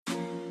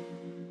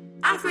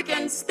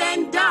Africans,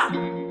 stand up.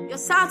 Your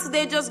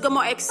Saturday just got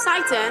more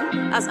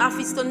exciting as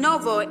Afisto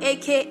Novo,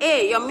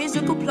 aka your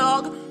musical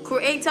plug,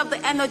 creator of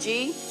the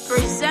energy,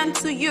 present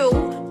to you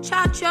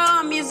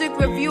Cha-Cha Music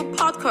Review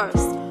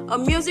Podcast, a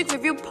music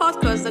review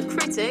podcast that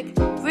critic,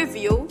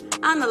 review,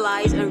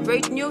 analyze, and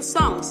rate new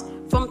songs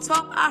from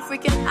top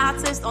African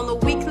artists on a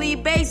weekly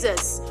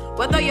basis.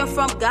 Whether you're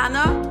from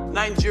Ghana,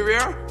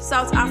 Nigeria,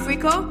 South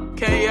Africa,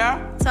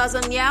 Kenya,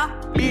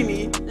 Tanzania,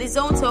 Benin,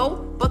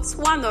 Lesotho,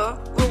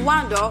 Botswana,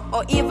 Rwanda,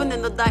 or even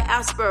in the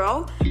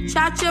diaspora,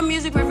 Cha-Cha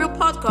Music Review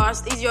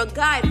Podcast is your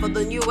guide for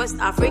the newest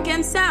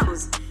African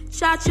sounds.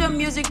 Cha-Cha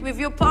Music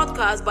Review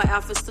Podcast by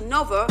Afisto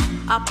Nova,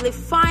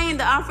 amplifying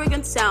the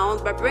African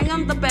sound by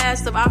bringing the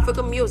best of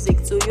African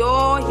music to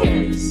your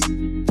ears.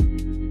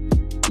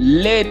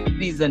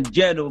 Ladies and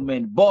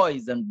gentlemen,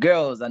 boys and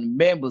girls and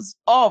members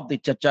of the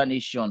Cha-Cha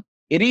Nation,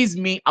 it is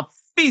me,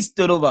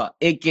 Afisto Nova,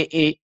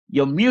 aka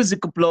your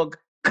musical plug,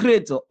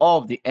 creator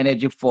of the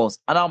Energy Force,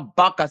 and I'm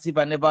back as if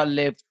I never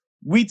left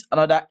with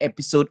another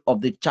episode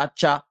of the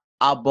Cha-Cha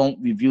album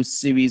review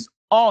series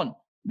on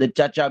the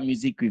Cha-Cha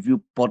Music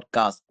Review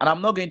Podcast. And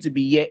I'm not going to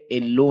be here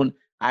alone.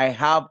 I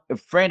have a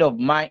friend of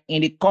mine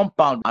in the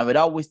compound, and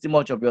without wasting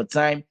much of your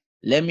time,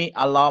 let me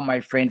allow my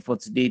friend for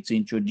today to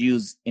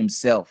introduce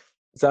himself.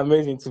 It's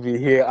amazing to be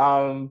here.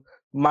 I'm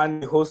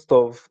Manny, host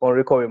of On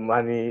Record with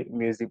Manny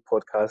Music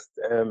Podcast.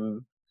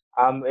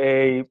 I'm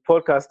a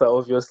podcaster,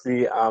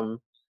 obviously. I'm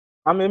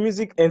a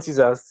music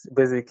enthusiast,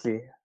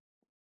 basically.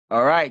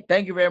 All right.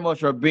 Thank you very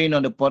much for being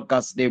on the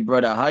podcast today,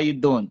 brother. How you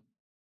doing?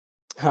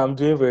 I'm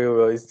doing very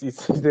well. It's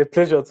a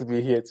pleasure to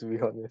be here, to be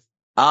honest.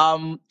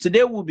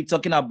 Today we'll be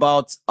talking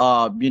about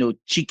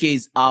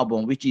Chike's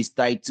album, which is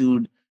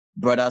titled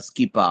Brother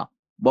Skipper.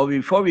 But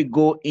before we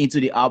go into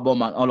the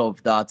album and all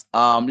of that,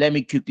 let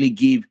me quickly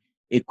give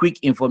a quick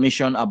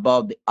information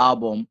about the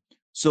album.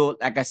 So,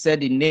 like I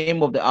said, the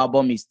name of the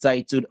album is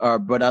titled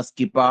Brother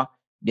Skipper.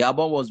 The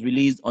album was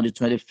released on the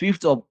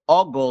 25th of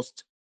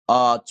August,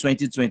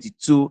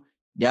 2022.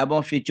 The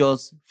album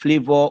features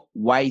Flavor,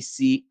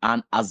 YC,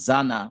 and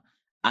Azana.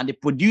 And the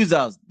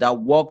producers that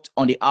worked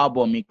on the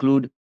album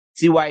include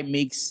TY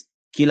Mix,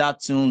 Killer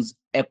Tunes,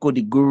 Echo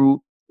the Guru,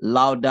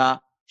 Louder,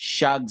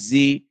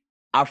 Shagzy,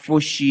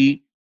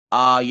 Afroshi.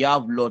 You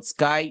have Lord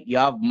Sky, you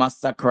have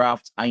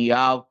Mastercraft, and you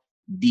have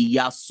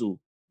Diyasu.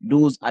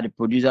 Those are the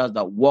producers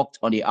that worked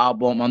on the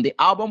album. And the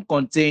album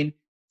contained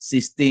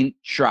 16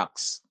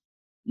 tracks.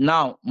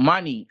 Now,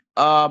 Manny,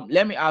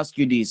 let me ask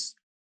you this.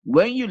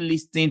 When you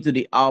listened to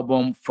the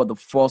album for the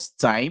first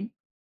time,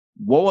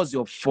 what was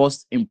your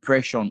first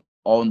impression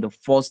on the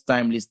first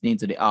time listening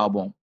to the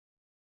album?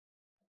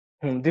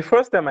 The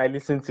first time I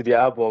listened to the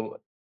album,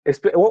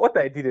 what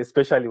I did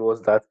especially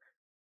was that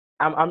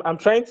I'm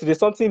trying to, there's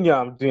something new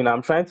I'm doing.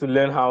 I'm trying to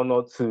learn how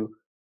not to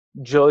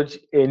judge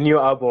a new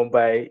album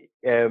by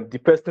the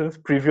person's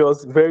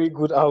previous very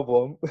good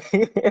album.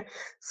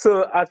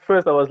 So at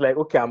first I was like,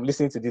 okay, I'm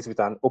listening to this with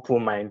an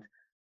open mind.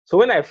 So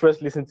when I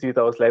first listened to it,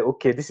 I was like,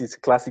 okay, this is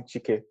classic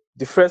Chike.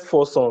 The first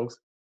 4 songs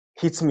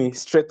hit me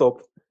straight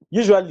up.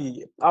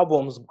 Usually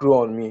albums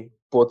grow on me,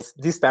 but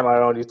this time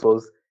around it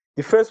was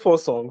the first 4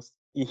 songs,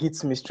 it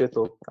hits me straight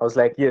up. I was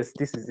like, yes,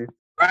 this is it.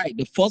 Right,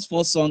 the first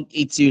 4 songs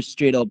hits you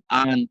straight up,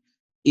 and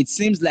it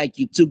seems like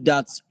you took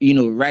that,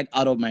 right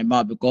out of my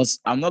mouth, because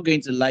I'm not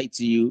going to lie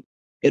to you.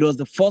 It was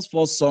the first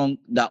 4 songs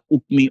that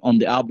hooked me on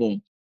the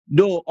album.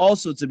 Though,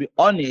 also, to be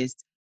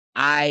honest,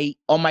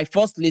 on my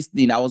first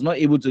listening, I was not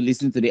able to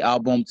listen to the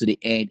album to the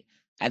end.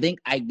 I think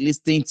I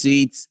listened to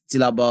it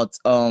till about,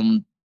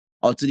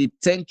 or to the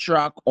 10th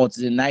track or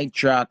to the 9th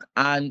track.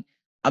 And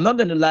I'm not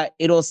going to lie,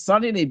 it was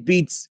sounding a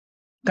bit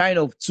kind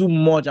of too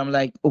much. I'm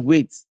like, oh,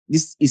 wait,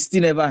 this is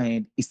still never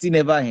end. It's still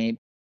never end.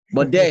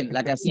 But then,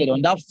 like I said,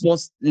 on that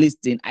first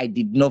listening, I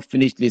did not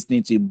finish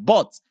listening to it.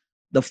 But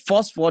the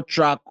first 4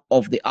 track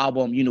of the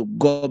album,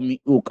 got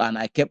me hooked, and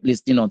I kept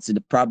listening until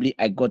probably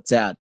I got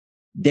tired.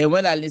 Then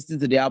when I listened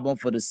to the album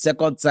for the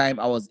second time,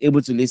 I was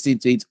able to listen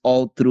to it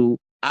all through.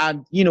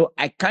 And,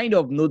 I kind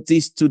of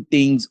noticed 2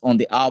 things on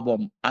the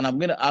album. And I'm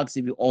going to ask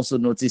if you also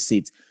notice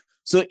it.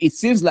 So it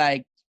seems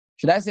like,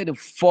 should I say the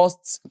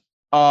first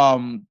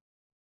 7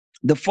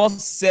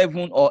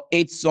 or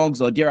 8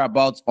 songs or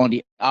thereabouts on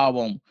the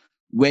album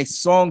were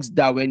songs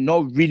that were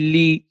not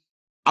really,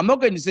 I'm not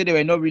going to say they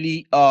were not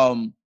really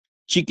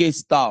Chike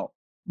style,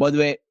 but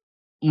they were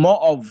more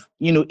of,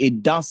 a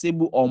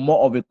danceable or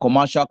more of a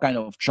commercial kind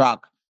of track.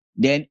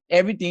 Then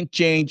everything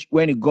changed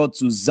when it got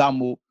to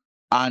Zamo,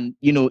 and,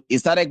 it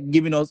started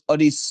giving us all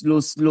this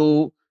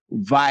slow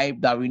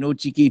vibe that we know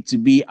Chike to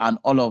be and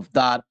all of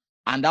that.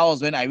 And that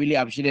was when I really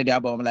appreciated the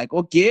album. I'm like,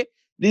 okay,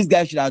 this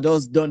guy should have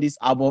just done this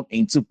album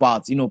in 2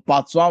 parts.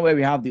 Part 1 where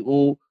we have the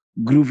whole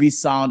groovy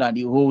sound and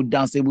the whole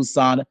danceable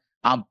sound,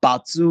 and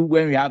part 2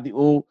 when we have the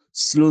whole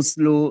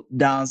slow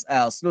dance,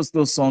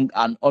 slow song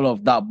and all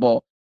of that.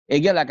 But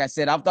again, like I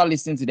said, after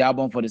listening to the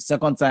album for the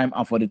second time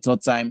and for the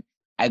third time,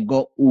 I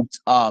got hooked,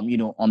 on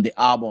the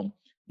album.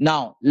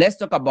 Now, let's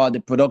talk about the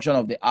production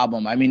of the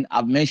album. I mean,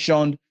 I've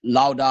mentioned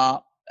Louder,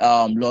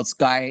 Lord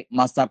Sky,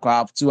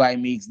 Mastercraft,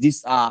 2i Mix.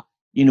 These are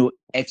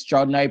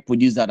extraordinary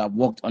producers that have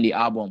worked on the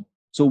album.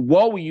 So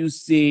what will you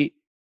say?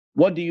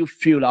 What do you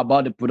feel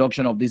about the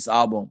production of this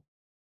album?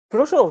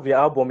 Production of the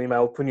album, in my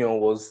opinion,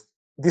 was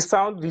the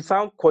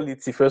sound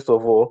quality, first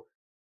of all,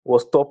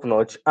 was top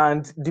notch.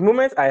 And the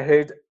moment I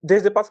heard,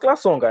 there's a particular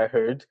song I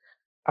heard.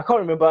 I can't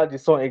remember the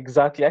song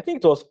exactly. I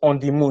think it was On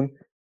the Moon.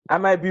 I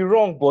might be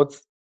wrong, but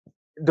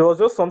there was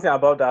just something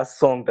about that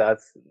song that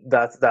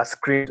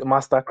screamed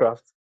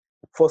Mastercraft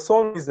for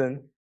some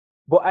reason.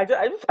 But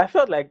I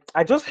felt like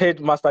I just heard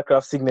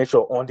Mastercraft signature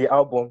on the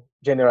album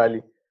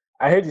generally.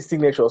 I heard the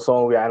signature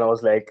somewhere, and I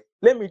was like,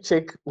 let me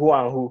check who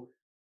and who.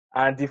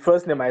 And the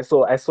first name I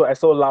saw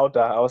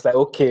Louder. I was like,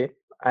 okay.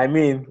 I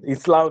mean,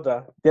 it's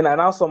Louder. Then I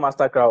now saw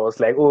Mastercraft. I was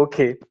like, oh,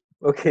 okay,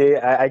 okay,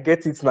 I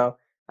get it now.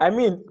 I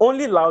mean,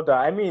 only Louder.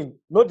 I mean,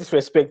 no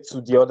disrespect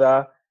to the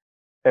other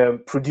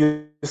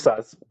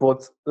producers,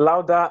 but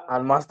Louder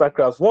and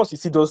Mastercraft. Once you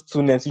see those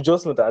two names, you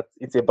just know that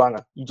it's a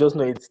banger. You just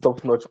know it's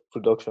top-notch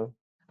production.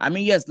 I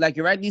mean, yes, like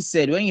you rightly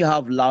said, when you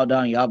have Louder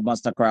and you have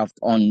Mastercraft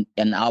on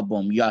an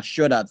album, you are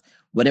sure that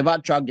whatever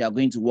track they are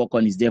going to work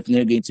on is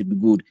definitely going to be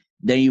good.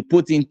 Then you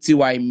put in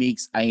TY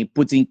Mix and you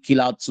put in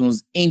Killer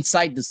Tunes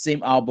inside the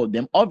same album.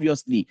 Then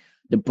obviously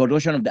the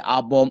production of the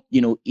album,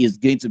 is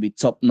going to be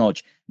top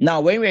notch. Now,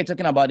 when we were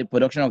talking about the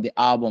production of the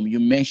album, you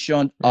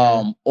mentioned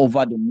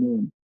Over the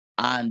Moon,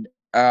 and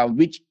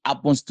which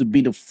happens to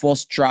be the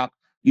first track,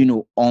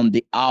 on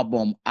the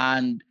album.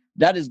 And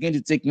that is going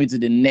to take me to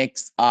the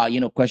next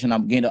question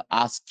I'm going to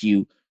ask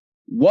you.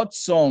 What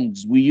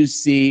songs will you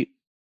say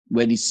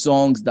were the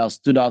songs that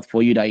stood out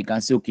for you that you can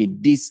say, okay,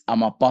 these are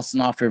my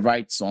personal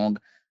favorite song?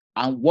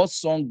 And what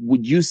song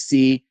would you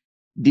say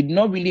did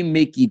not really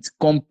make it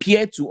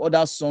compared to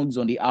other songs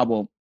on the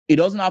album? It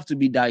doesn't have to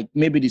be that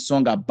maybe the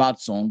song are bad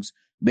songs,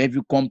 but if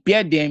you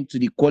compare them to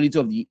the quality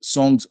of the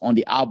songs on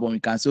the album,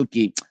 you can say,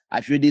 okay, I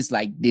feel this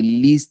like the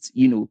least,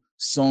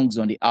 songs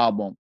on the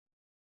album.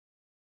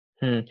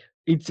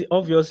 It's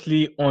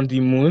obviously On the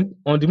Moon.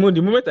 On the Moon.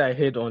 The moment I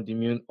heard On the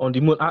Moon,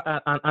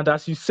 and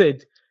as you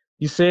said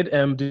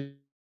the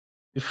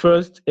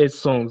first 8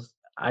 songs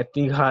I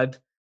think had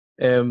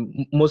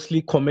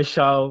mostly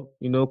commercial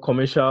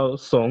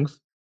songs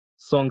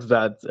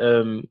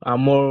that are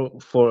more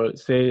for,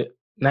 say,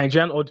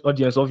 Nigerian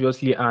audience,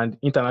 obviously, and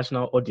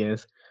international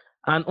audience.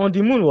 And On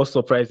the Moon was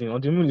surprising. On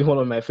the Moon is one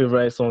of my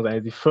favorite songs, and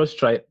it's the first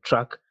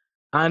track.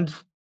 And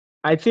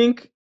I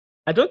think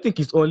I don't think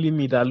it's only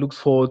me that looks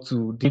forward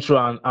to the intro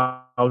and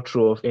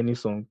outro of any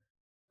song.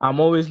 I'm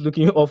always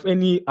looking of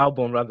any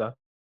album rather.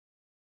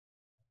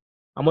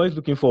 I'm always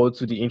looking forward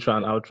to the intro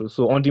and outro.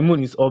 So On the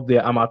Moon is up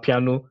there. I'm a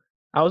piano.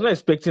 I was not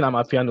expecting I'm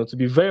a piano, to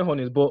be very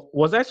honest, but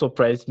was I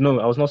surprised? No,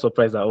 I was not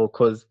surprised at all,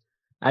 because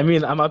I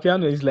mean I'm a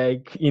piano is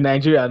like in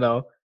Nigeria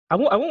now. I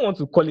won't want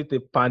to call it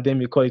a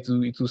pandemic, call it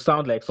will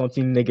sound like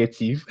something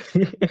negative.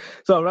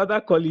 So I'd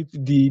rather call it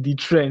the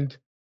trend.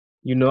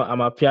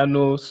 I'm a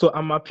piano. So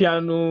I'm a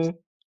piano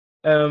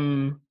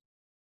um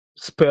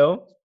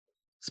spell.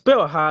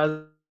 Spell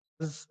has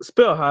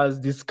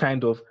this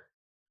kind of,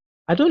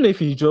 I don't know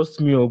if it's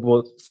just me or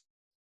but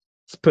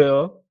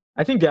Spell.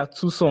 I think there are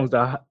two songs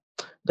that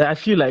I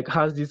feel like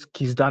has this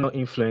Kiss Daniel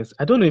influence.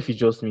 I don't know if it's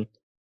just me.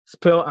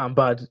 Spell and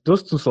Bad.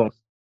 Those two songs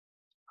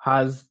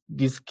has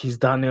this Kiss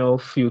Daniel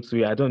feel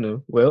to it. I don't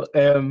know. Well,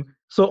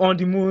 so On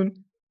the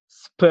Moon,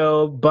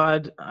 Spell,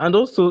 Bad, and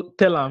also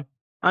Tell 'em.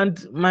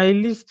 And my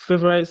least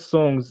favorite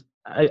songs,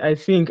 I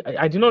think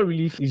I do not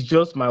really. It's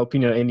just my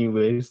opinion,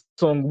 anyways.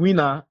 Song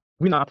Winner,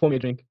 Pour Me a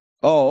Drink.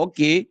 Oh,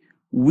 okay.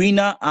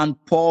 Winner and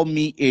Pour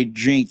Me a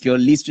Drink, your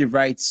least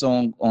favorite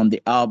song on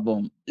the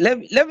album.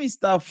 Let me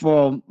start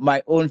from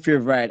my own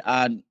favorite,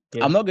 and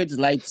Yeah. I'm not going to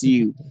lie to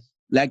you.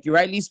 Like you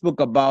rightly spoke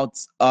about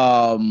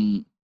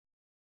On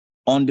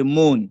the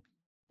Moon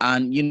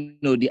and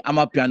the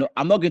Amapiano.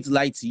 I'm not going to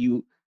lie to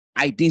you.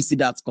 I didn't see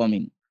that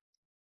coming.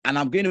 And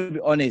I'm going to be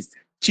honest,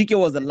 Chike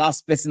was the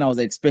last person I was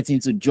expecting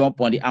to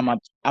jump on the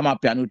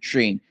Amapiano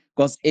train.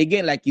 Because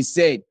again, like you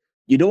said,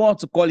 you don't want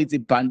to call it a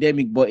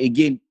pandemic, but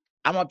again,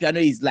 Amapiano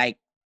is like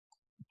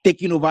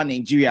taking over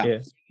Nigeria. Yeah.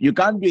 You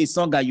can't do a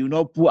song that you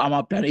not put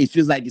Amapiano. It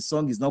feels like the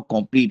song is not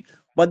complete.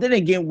 But then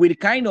again, with the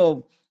kind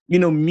of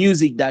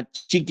music that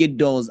Chike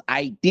does,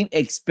 I didn't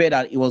expect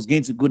that it was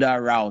going to go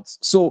that route.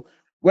 So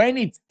when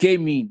it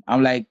came in,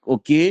 I'm like,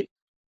 okay.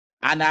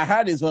 And I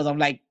heard this was, I'm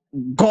like,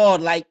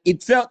 God, like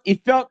it felt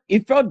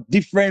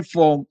different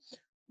from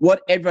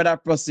what every other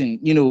person,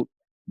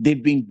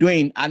 they've been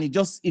doing. And it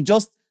just,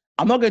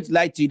 I'm not going to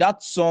lie to you,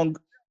 that song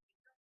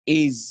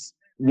is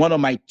one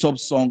of my top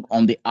songs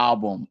on the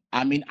album.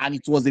 I mean, and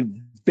it was a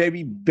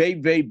very, very,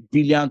 very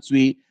brilliant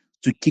way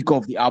to kick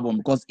off the album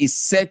because it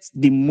sets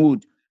the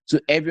mood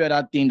to every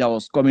other thing that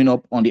was coming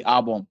up on the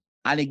album.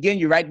 And again,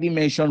 you rightly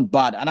mentioned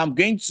Bad, and I'm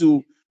going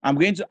to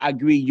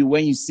agree with you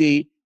when you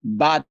say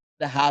Bad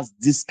has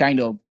this kind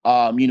of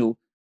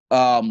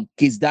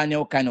Kiss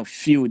Daniel kind of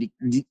feel.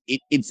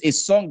 It's a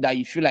song that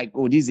you feel like,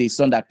 oh, this is a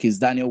song that Kiss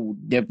Daniel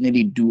would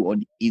definitely do, or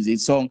is a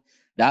song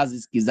that has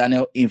this Kiss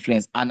Daniel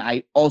influence. And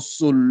I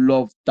also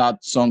love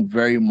that song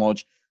very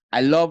much.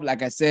 I love,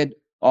 like I said,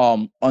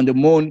 On the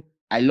Moon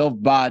I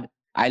love Bad.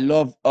 I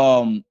love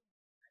Telam.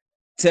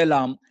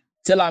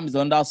 Telam is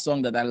another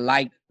song that I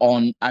like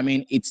on. I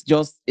mean,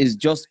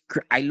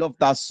 I love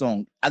that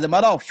song. As a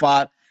matter of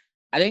fact,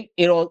 I think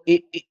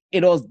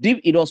it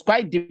was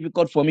quite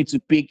difficult for me to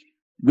pick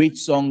which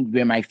song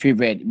were my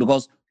favorite,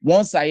 because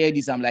once I hear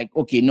this, I'm like,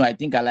 okay, no, I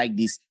think I like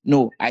this.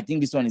 No, I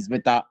think this one is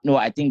better. No,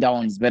 I think that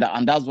one is better.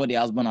 And that's what the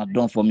husband had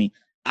done for me.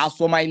 As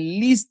for my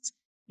least,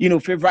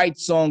 favorite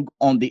song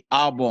on the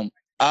album,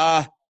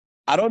 I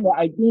don't know.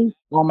 I think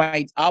I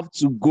might have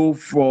to go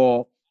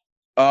for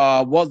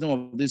what's the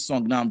name of this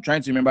song now? I'm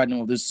trying to remember the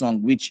name of this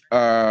song, which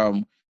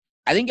I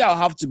think I'll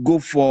have to go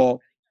for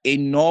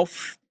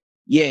Enough.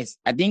 Yes,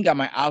 I think I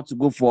might have to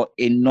go for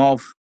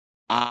Enough,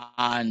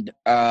 and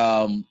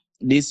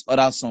this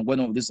other song, one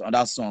of this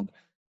other song,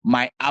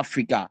 My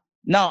Africa.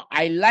 Now,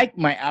 I like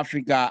My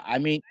Africa. I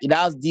mean, it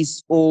has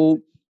this whole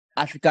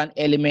African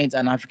element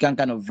and African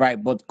kind of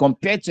vibe, but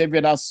compared to every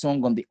other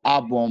song on the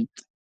album,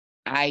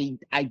 I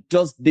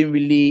just didn't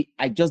really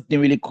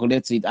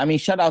connect it. I mean,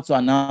 shout out to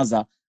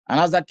Anaza.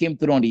 Anaza came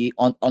through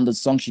on the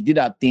song. She did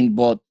her thing,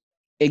 but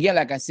again,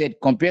 like I said,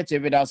 compared to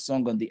every other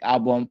song on the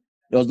album,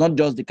 it was not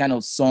just the kind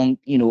of song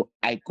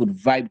I could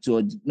vibe to,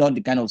 or not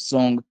the kind of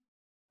song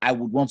I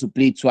would want to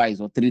play twice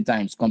or three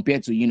times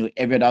compared to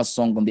every other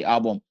song on the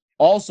album.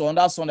 Also, on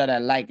that song that I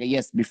like,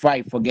 yes, before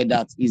I forget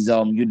that, is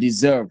You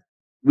Deserve,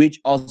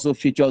 which also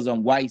features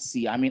on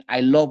YC. I mean,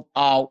 I love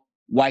how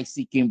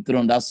YC came through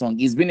on that song.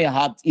 It's been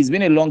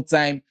a long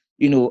time,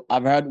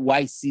 I've heard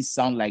YC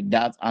sound like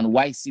that, and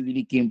YC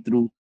really came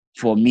through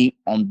for me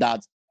on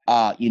that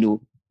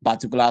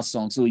particular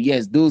song. So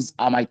yes, those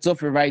are my top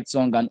favorite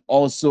song, and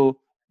also,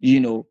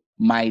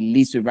 my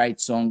least favorite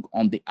song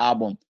on the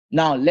album.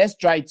 Now let's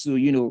try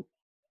to,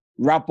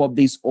 wrap up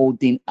this whole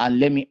thing, and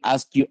let me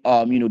ask you,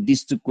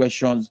 these two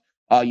questions,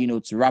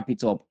 to wrap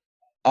it up.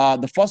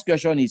 The first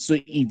question is: so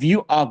if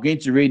you are going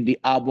to rate the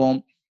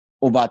album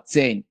over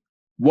 10,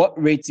 what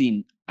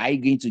rating are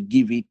you going to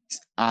give it,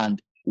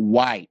 and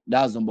why?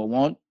 That's number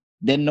one.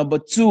 Then number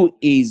two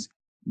is: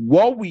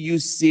 what will you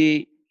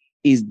say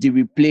is the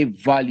replay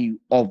value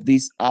of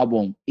this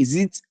album? Is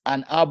it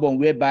an album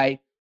whereby,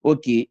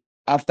 okay,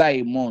 after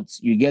a month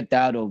you get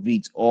tired of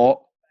it,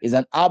 or is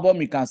an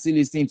album you can still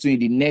listen to in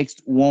the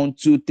next 1,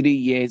 2, 3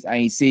 years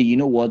and you say, you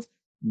know what,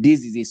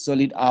 this is a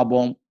solid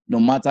album,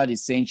 no matter the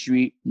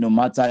century, no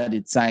matter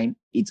the time,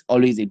 it's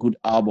always a good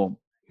album?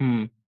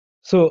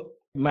 So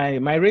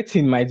my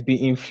rating might be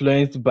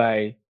influenced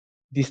by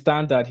the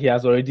standard he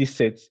has already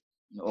set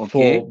Okay.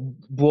 for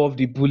Bow of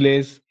the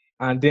Bullets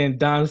and then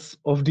Dance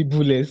of the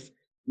Bullets.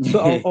 So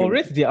I'll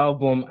rate the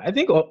album. I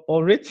think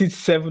I'll rate it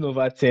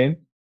 7/10.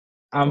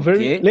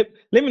 Okay.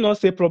 Let me not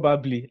say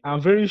probably.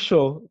 I'm very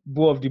sure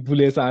Bow of the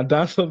Bullets and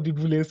Dance of the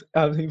Bullets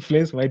have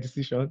influenced my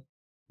decision,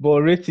 but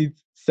I'll rate it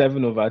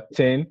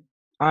 7/10.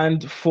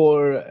 And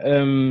for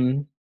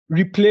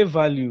replay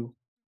value,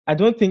 I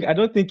don't think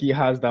it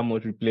has that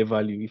much replay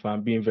value, if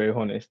I'm being very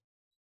honest.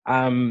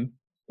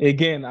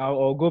 Again,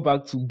 I'll go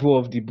back to Bow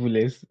of the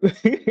Bullets.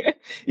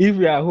 If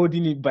we are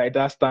holding it by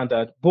that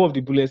standard, Bow of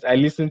the Bullets, I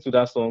listened to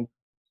that song.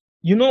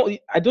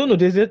 I don't know.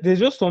 There's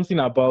just something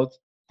about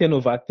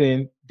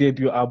 10/10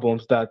 debut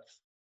albums that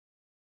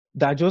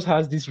just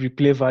has this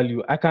replay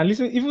value. I can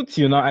listen even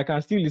till now. I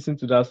can still listen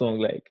to that song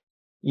like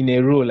in a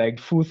row, like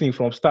full thing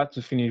from start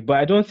to finish. But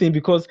I don't think,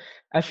 because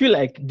I feel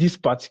like this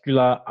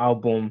particular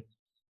album,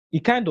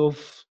 it kind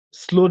of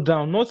slowed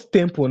down, not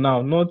tempo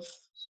now, not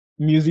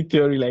music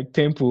theory like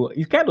tempo.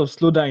 It kind of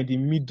slowed down in the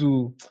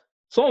middle,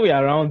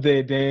 somewhere around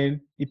there.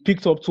 Then it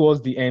picked up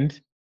towards the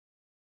end.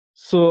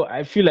 So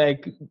I feel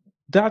like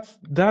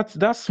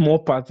that small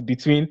part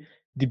between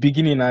the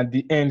beginning and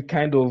the end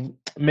kind of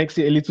makes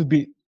it a little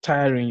bit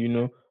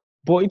tiring.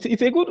 But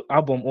it's a good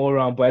album all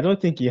around, but I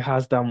don't think it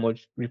has that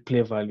much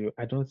replay value.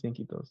 I don't think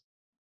it does.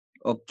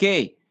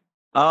 Okay.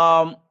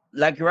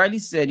 Like you rightly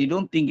said, you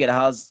don't think it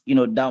has,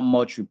 that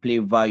much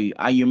replay value.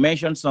 And you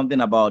mentioned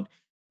something about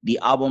the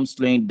album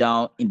slowing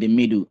down in the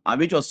middle, and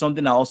which was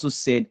something I also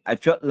said. I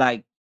felt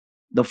like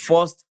the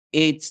first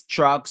 8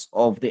 tracks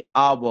of the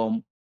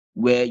album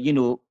were,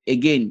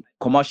 again,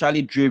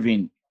 commercially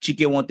driven.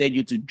 Chike wanted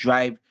you to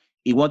drive.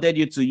 He wanted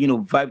you to,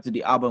 vibe to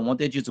the album,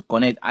 wanted you to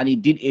connect, and he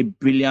did a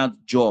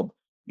brilliant job,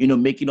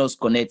 making us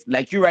connect.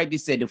 Like you rightly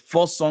said, the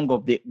first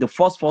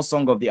first 4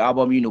 songs of the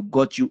album,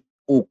 got you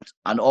hooked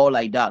and all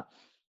like that.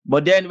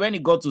 But then when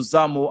it got to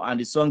Zamo and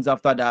the songs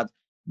after that,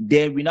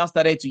 then we now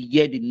started to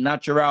hear the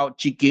natural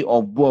Chike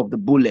of Bow of the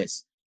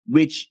Bullets,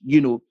 which,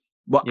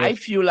 but I Yes.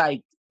 feel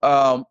like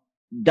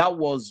that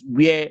was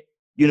where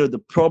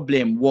the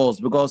problem was,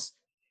 because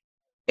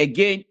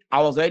again,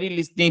 I was already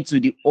listening to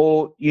the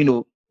old,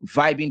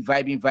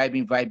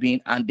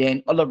 vibing, and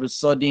then all of a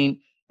sudden,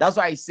 that's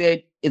why I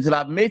said it would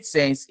have made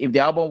sense if the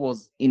album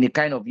was in a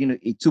kind of,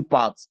 a 2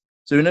 parts.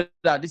 So you know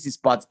that this is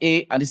part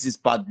A and this is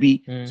part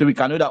B. So we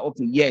can know that,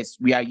 okay, yes,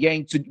 we are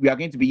going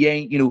to be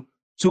hearing,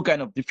 2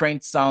 kind of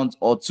different sounds,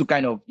 or 2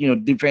 kind of,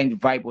 different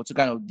vibe, or 2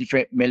 kind of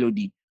different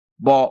melody.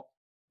 But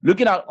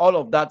looking at all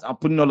of that and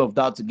putting all of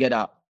that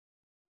together,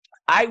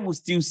 I would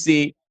still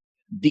say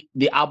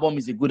the album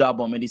is a good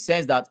album in the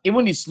sense that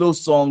even the slow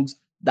songs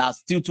that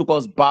still took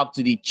us back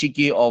to the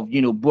Chike of,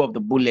 Boo of the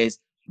Bullets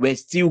were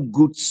still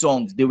good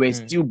songs. They were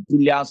still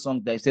brilliant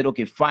songs that I said,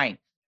 okay, fine.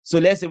 So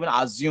let's even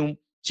assume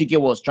Chike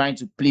was trying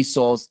to please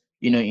us,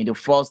 in the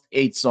first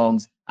 8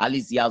 songs. At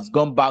least he has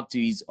gone back to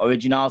his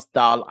original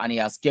style and he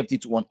has kept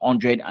it to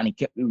 100 and he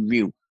kept it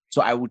real.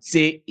 So I would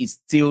say it's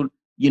still,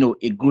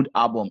 a good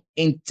album.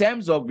 In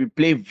terms of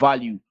replay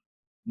value,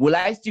 will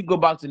I still go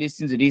back to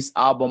listen to this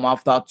album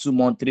after 2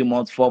 months, 3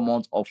 months, 4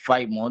 months, or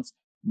 5 months?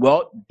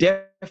 Well,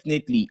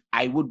 definitely,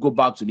 I would go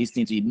back to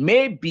listening to it.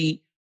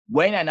 Maybe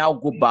when I now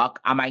go back,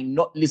 I might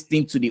not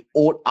listening to the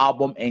old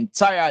album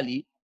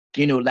entirely.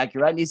 Like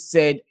you rightly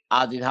said,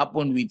 as it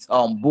happened with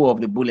Boo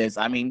of the Bullets.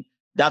 I mean,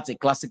 that's a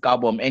classic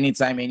album,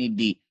 anytime, any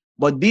day.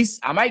 But this,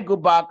 I might go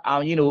back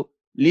and,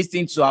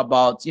 listening to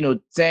about,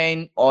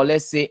 10 or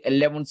let's say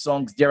 11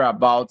 songs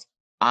thereabout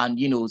and,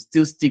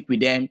 still stick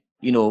with them,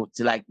 to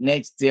like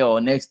next year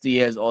or next 2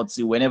 years or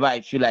to whenever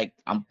I feel like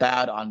I'm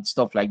tired and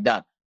stuff like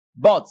that.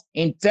 But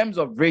in terms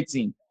of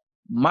rating,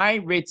 my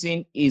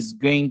rating is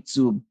going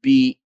to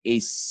be a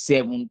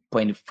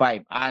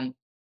 7.5. And,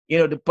 the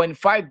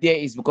 0.5 there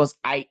is because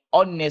and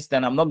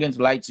I'm not going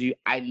to lie to you,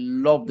 I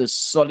love the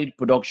solid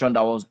production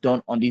that was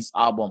done on this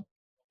album.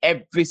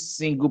 Every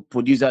single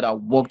producer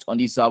that worked on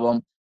this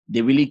album,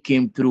 they really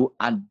came through.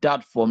 And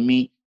that for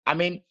me, I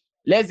mean,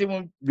 let's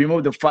even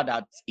remove the fact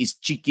that it's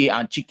Chike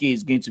and Chike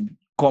is going to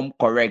become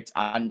correct.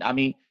 And I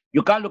mean,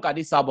 you can't look at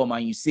this album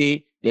and you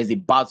say there's a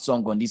bad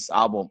song on this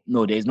album.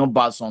 No, there's no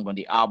bad song on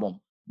the album.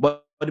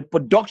 But the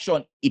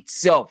production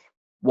itself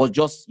was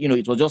just,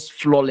 it was just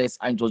flawless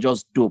and it was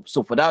just dope.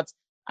 So for that,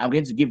 I'm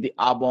going to give the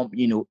album,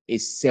 a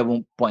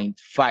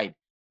 7.5.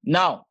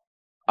 Now,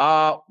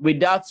 with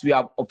that, we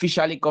have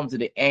officially come to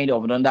the end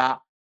of another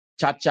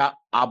Cha-Cha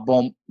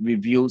album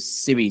review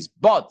series.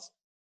 But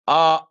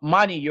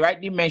Manny, you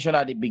rightly mentioned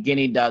at the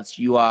beginning that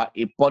you are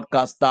a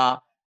podcaster.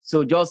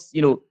 So just,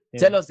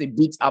 tell us a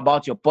bit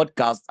about your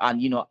podcast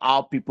and,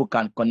 how people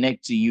can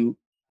connect to you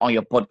on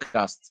your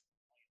podcast.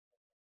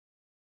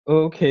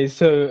 Okay,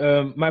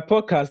 so my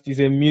podcast is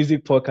a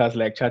music podcast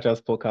like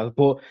Cha-Cha's podcast,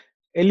 but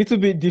a little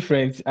bit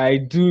different. I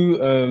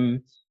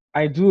do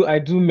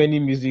many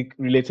music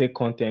related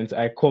content.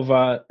 I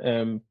cover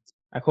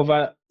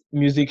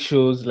music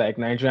shows like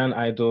Nigerian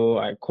Idol.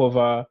 I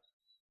cover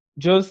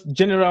just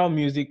general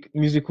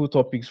musical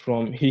topics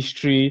from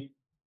history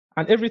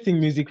and everything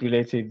music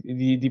related.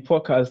 The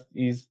podcast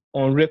is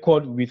On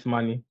Record with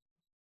Manny,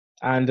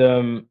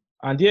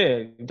 and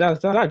yeah,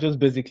 that's just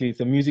basically, it's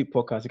a music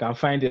podcast. You can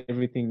find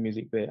everything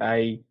music there.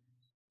 I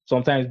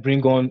sometimes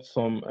bring on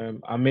some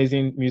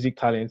amazing music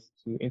talents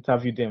to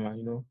interview them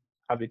and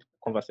have a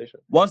conversation.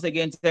 Once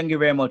again, thank you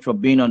very much for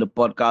being on the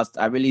podcast.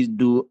 I really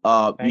do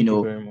Thank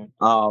you very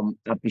much.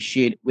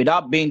 Appreciate. With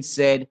that being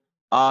said,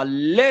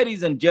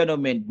 ladies and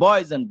gentlemen,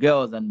 boys and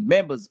girls, and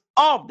members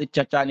of the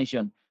Cha-Cha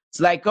Nation, it's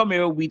like come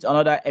here with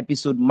another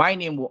episode. My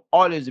name will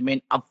always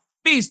remain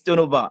Afeez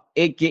Tonova,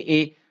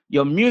 aka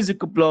your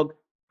musical plug,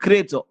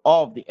 creator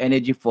of the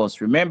Energy Force.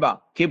 Remember,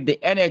 keep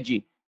the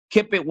energy,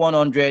 keep it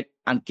 100,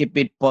 and keep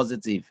it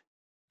positive.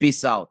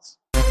 Peace out.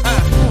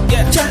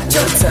 Yeah,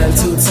 Cha-Cha time,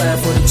 2 time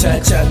for the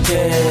Cha-Cha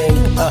gang.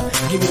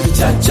 Give me the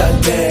Cha-Cha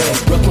gang.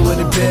 Rockin' with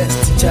the best,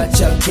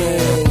 Cha-Cha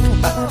gang.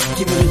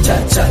 Give me the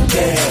Cha-Cha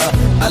gang.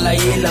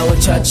 Alaye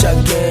with Cha-Cha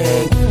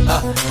gang.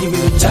 Give me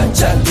the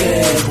Cha-Cha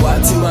gang.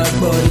 Wati my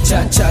boy, the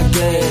Cha-Cha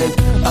gang.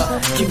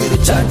 Give me the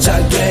Cha-Cha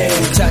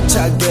gang.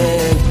 Cha-Cha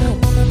gang.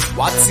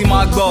 Wati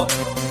my boy.